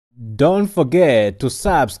Don't forget to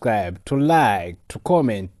subscribe, to like, to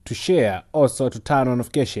comment, to share, also to turn on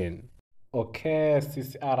notification. Okay,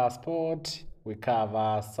 CCR Sport, we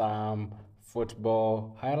cover some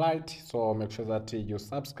football highlight, so make sure that you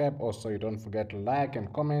subscribe. Also, you don't forget to like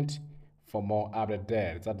and comment for more update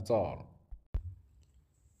there. That's all.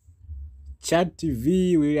 Chat TV,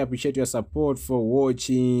 we really appreciate your support for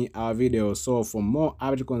watching our videos. So for more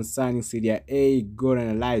updates concerning Serie A,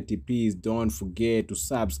 Golden Light, please don't forget to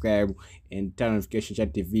subscribe and turn on notification.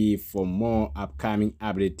 Chat TV for more upcoming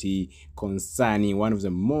updates concerning one of the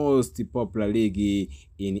most popular league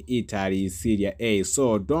in Italy, Serie A.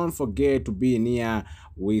 So don't forget to be near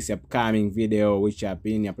with the upcoming video which have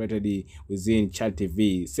been uploaded within Chat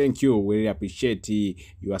TV. Thank you. We really appreciate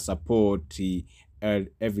your support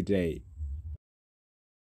every day.